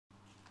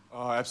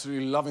Oh,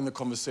 absolutely loving the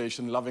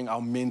conversation, loving our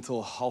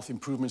mental health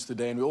improvements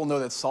today. And we all know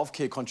that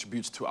self-care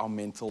contributes to our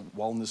mental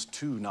wellness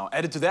too. Now,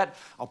 added to that,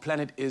 our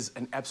planet is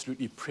an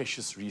absolutely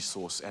precious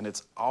resource, and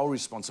it's our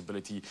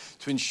responsibility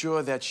to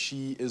ensure that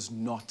she is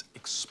not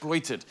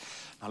exploited.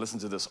 Now, listen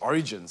to this.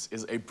 Origins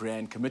is a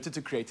brand committed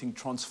to creating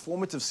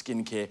transformative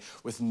skincare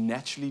with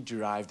naturally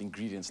derived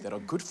ingredients that are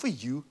good for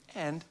you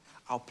and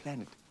our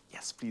planet.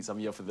 Yes, please, I'm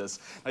here for this.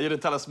 Now, here to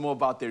tell us more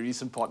about their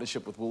recent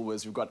partnership with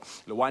Woolworths, we've got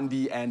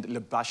Lwandi and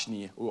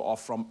Lebashni, who are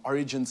from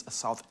Origins,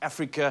 South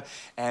Africa,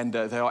 and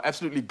they are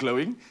absolutely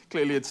glowing.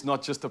 Clearly, it's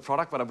not just a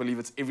product, but I believe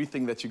it's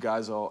everything that you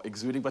guys are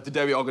exuding. But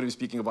today, we are going to be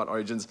speaking about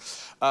Origins.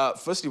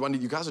 Firstly,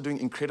 Lwandi, you guys are doing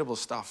incredible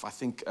stuff. I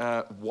think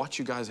what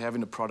you guys have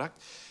in the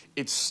product,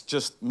 it's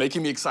just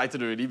making me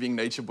excited already, being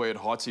nature boy at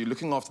heart. So you're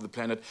looking after the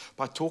planet.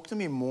 But talk to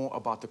me more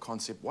about the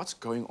concept. What's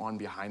going on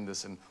behind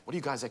this, and what are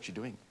you guys actually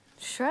doing?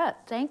 Sure,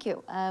 thank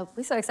you.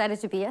 We're so excited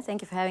to be here.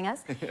 Thank you for having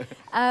us.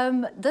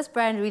 This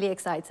brand really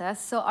excites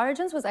us. So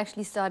Origins was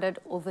actually started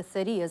over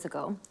 30 years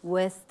ago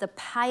with the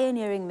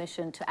pioneering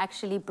mission to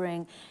actually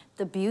bring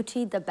the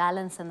beauty, the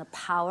balance, and the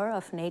power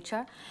of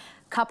nature,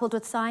 coupled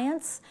with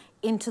science,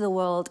 into the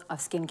world of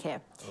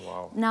skincare. Oh,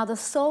 wow. Now, the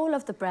soul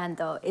of the brand,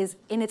 though, is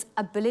in its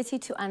ability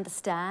to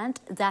understand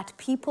that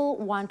people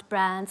want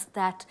brands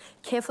that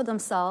care for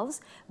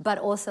themselves, but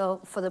also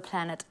for the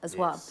planet as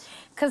well.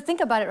 Because think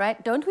about it,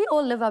 right? Don't we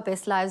all live our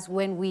best lives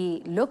when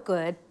we look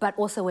good, but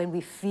also when we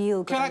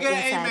feel good? Can I get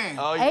an amen?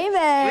 Oh, yeah.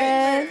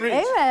 Amen. Preach.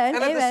 Amen.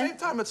 And at Amen. the same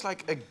time, it's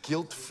like a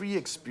guilt-free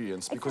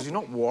experience because you're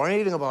not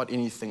worrying about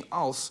anything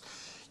else.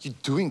 You're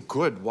doing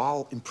good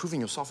while improving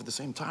yourself at the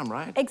same time,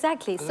 right?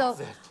 Exactly. I So love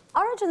that.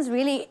 Origins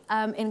really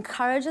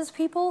encourages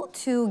people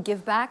to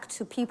give back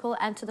to people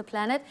and to the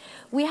planet.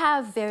 We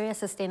have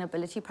various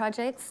sustainability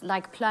projects,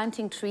 like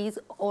planting trees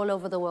all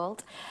over the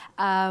world,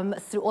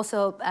 through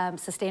also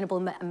sustainable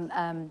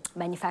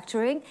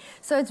manufacturing.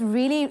 So it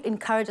really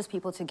encourages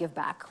people to give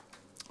back.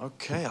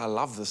 Okay, I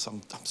love this.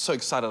 I'm so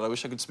excited. I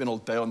wish I could spend all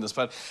day on this.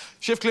 But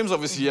Chef Clem's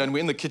obviously here, and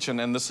we're in the kitchen,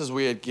 and this is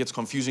where it gets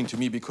confusing to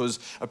me because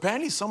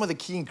apparently some of the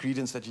key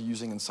ingredients that you're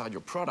using inside your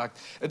product,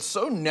 it's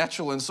so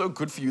natural and so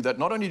good for you that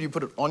not only do you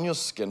put it on your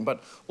skin,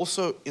 but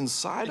also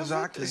inside of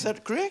it. Is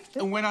that correct?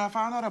 And when I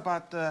found out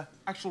about the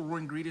actual raw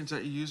ingredients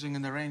that you're using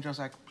in the range, I was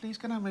like, please,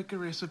 can I make a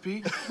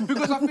recipe?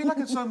 Because I feel like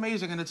it's so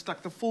amazing, and it's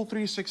like the full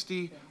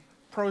 360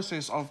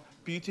 process of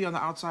beauty on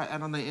the outside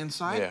and on the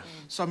inside. Yeah.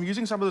 So I'm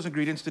using some of those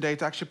ingredients today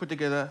to actually put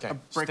together a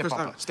breakfast.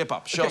 Step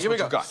up. Show us what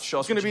you got. Show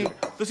us what you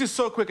got. This is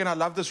so quick, and I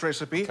love this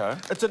recipe. Okay.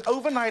 It's an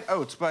overnight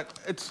oats, but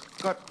it's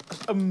got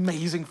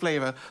amazing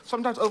flavor.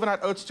 Sometimes overnight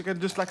oats you can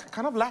just like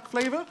kind of lack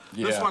flavor.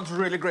 Yeah. This one's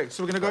really great.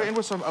 So we're gonna go in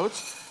with some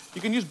oats.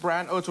 You can use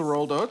bran oats or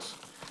rolled oats.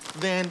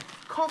 Then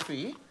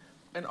coffee,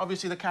 and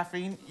obviously the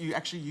caffeine you're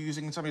actually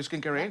using in some of your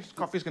skincare range.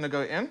 Coffee's gonna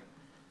go in.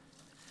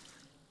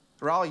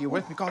 Raul, you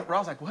with me?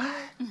 Raul's like, what?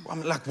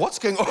 I'm like, what's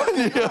going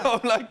on here?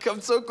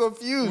 I'm so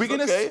confused. We're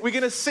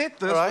gonna set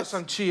this with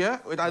some chia.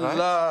 I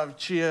love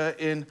chia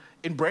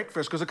in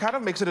breakfast because it kind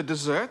of makes it a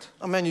dessert.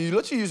 Oh man, you're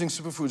literally using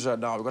superfoods right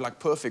now. We've got like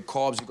perfect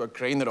carbs, you've got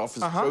grain that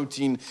offers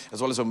protein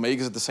as well as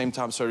omegas at the same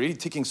time. So really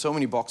ticking so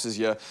many boxes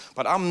here.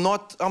 But I'm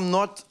not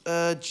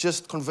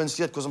just convinced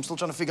yet because I'm still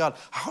trying to figure out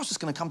how is this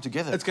going to come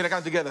together. It's going to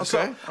come together. Okay,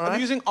 So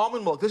I'm using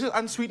almond milk. This is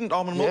unsweetened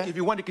almond milk. Yeah. If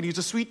you want, you can use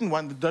a sweetened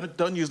one.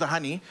 Don't use the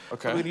honey.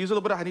 Okay. We're going to use a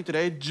little bit of honey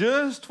today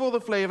just for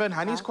the flavor. And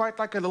honey's quite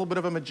like a little bit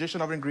of a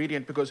magician of an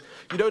ingredient because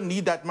you don't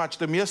need that much.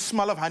 The mere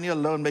smell of honey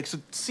alone makes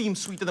it seem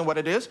sweeter than what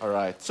it is. All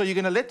right. So you're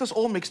going to let this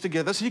all mix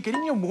together. So you're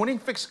getting your morning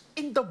fix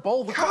in the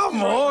bowl.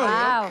 Come on.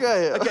 Wow.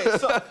 Okay. Okay,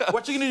 so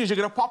what you're going to do is you're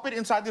going to pop it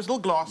inside these little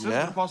glasses. Yeah. I'm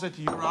going to pass it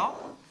to you, Raul.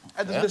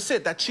 And this is the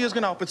set. That chia is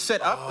going to help it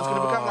set up. It's going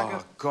to become like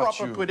a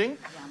proper pudding.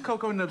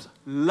 Cocoa nibs.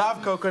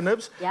 Love cocoa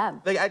nibs. Yeah.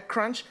 They add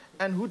crunch.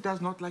 And who does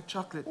not like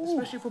chocolate?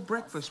 Especially for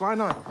breakfast. Why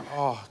not?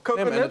 Oh,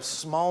 cocoa and it nibs.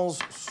 smells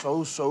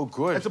so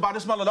good. It's about to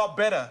smell a lot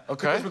better.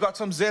 Okay. Because we've got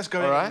some zest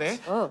going in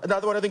there.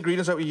 Another one of the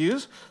ingredients that we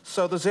use.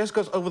 So the zest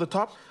goes over the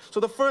top. So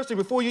the first thing,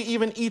 before you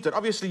even eat it,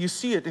 obviously you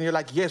see it and you're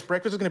like, yes,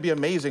 breakfast is going to be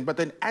amazing. But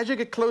then as you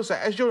get closer,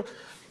 as you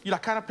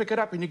like kind of pick it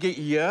up and you get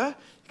you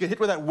get hit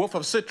with that whiff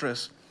of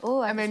citrus.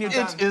 Oh, and then you're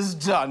done. It is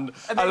done.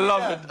 I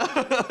love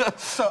it.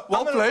 So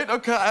well played.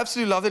 Okay, I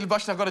absolutely love it.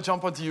 Lebashni, I've got to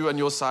jump onto you and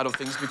your side of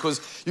things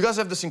because you guys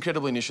have this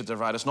incredible initiative,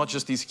 right? It's not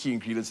just these key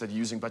ingredients that you're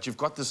using, but you've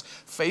got this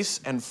face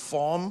and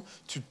farm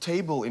to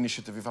table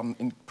initiative, if I'm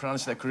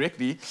pronouncing that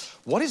correctly.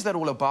 What is that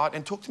all about?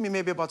 And talk to me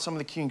maybe about some of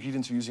the key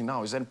ingredients you're using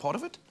now. Is that part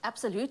of it?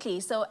 Absolutely.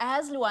 So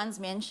as Luan's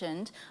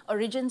mentioned,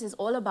 Origins is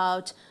all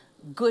about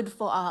good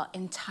for our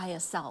entire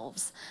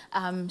selves.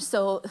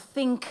 So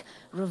think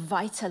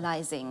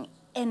revitalizing,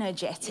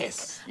 energetic.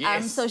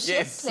 So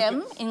Chef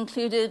Clem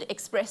included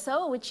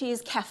Expresso, which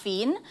is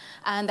caffeine,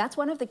 and that's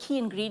one of the key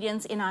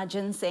ingredients in our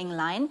ginseng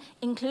line,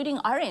 including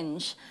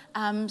orange.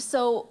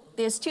 So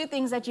there's two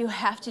things that you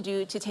have to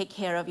do to take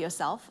care of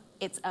yourself.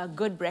 It's a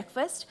good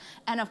breakfast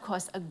and, of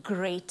course, a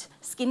great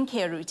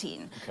skincare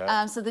routine.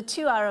 So the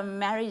two are a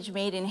marriage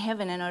made in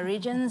heaven, and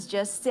Origins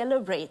just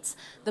celebrates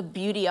the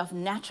beauty of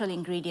natural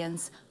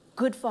ingredients,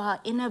 good for our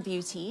inner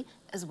beauty,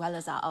 as well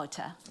as our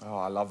outer. Oh,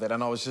 I love that.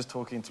 And I was just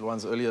talking to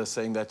Luans earlier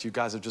saying that you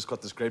guys have just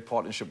got this great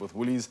partnership with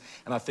Woolies.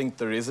 And I think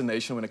the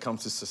resonation when it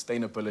comes to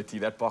sustainability,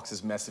 that box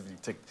is massively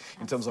ticked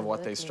in terms of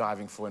what they're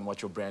striving for and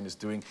what your brand is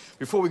doing.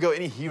 Before we go,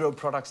 any hero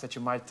products that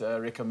you might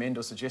recommend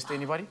or suggest to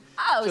anybody?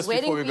 I was just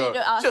waiting before we for you go,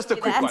 to ask just a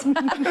me quick that.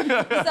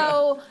 one.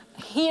 So,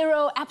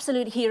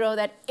 absolute hero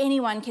that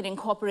anyone can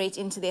incorporate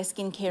into their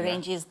skincare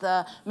range is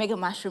the Mega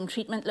Mushroom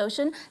Treatment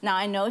Lotion. Now,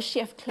 I know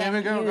Chef Clem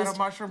There we go, used got a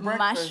mushroom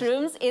breakfast.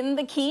 mushrooms in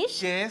the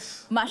quiche.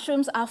 Yes.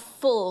 Mushrooms are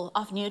full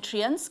of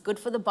nutrients, good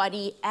for the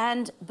body,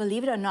 and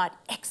believe it or not,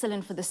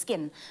 excellent for the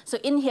skin. So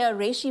in here,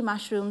 reishi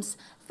mushrooms,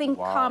 think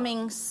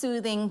calming,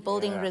 soothing,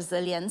 building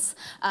resilience.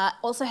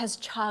 Also has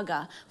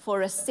chaga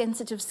for a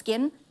sensitive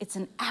skin. It's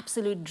an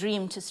absolute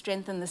dream to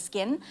strengthen the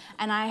skin.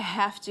 And I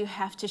have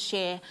to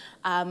share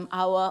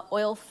our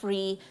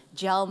oil-free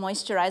gel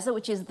moisturizer,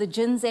 which is the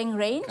ginseng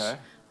range. Okay.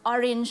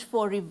 Orange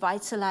for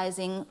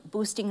revitalizing,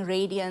 boosting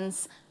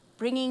radiance,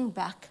 bringing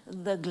back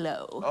the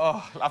glow.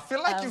 Oh, I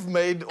feel like you've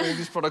made all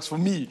these products for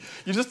me.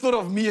 You just thought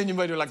of me and you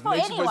made it like,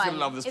 nature's supposed to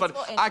love this. But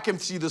I can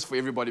see this for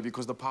everybody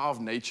because the power of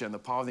nature and the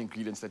power of the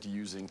ingredients that you're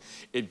using,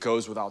 it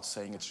goes without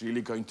saying. It's really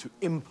going to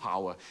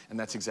empower. And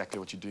that's exactly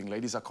what you're doing.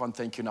 Ladies, I can't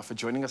thank you enough for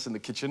joining us in the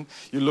kitchen.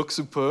 You look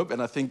superb.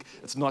 And I think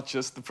it's not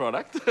just the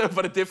product,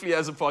 but it definitely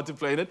has a part to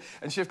play in it.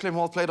 And Chef Clem,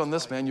 well played on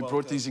this, man. You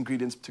brought these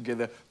ingredients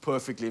together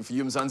perfectly. And for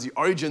you, Mzansi,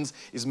 Origins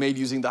is made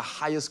using the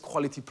highest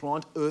quality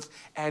plant, earth,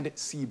 and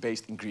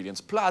sea-based ingredients.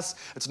 Plus,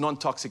 it's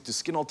non-toxic to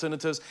skin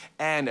alternatives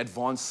and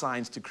advanced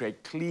science to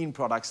create clean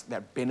products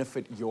that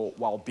benefit your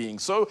well-being.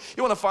 So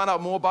you want to find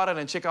out more about it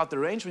and check out the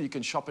range where you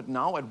can shop it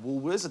now at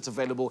Woolworths. It's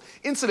available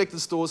in selected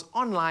stores,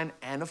 online,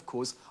 and of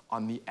course,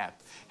 on the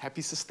app.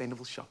 Happy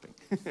sustainable shopping.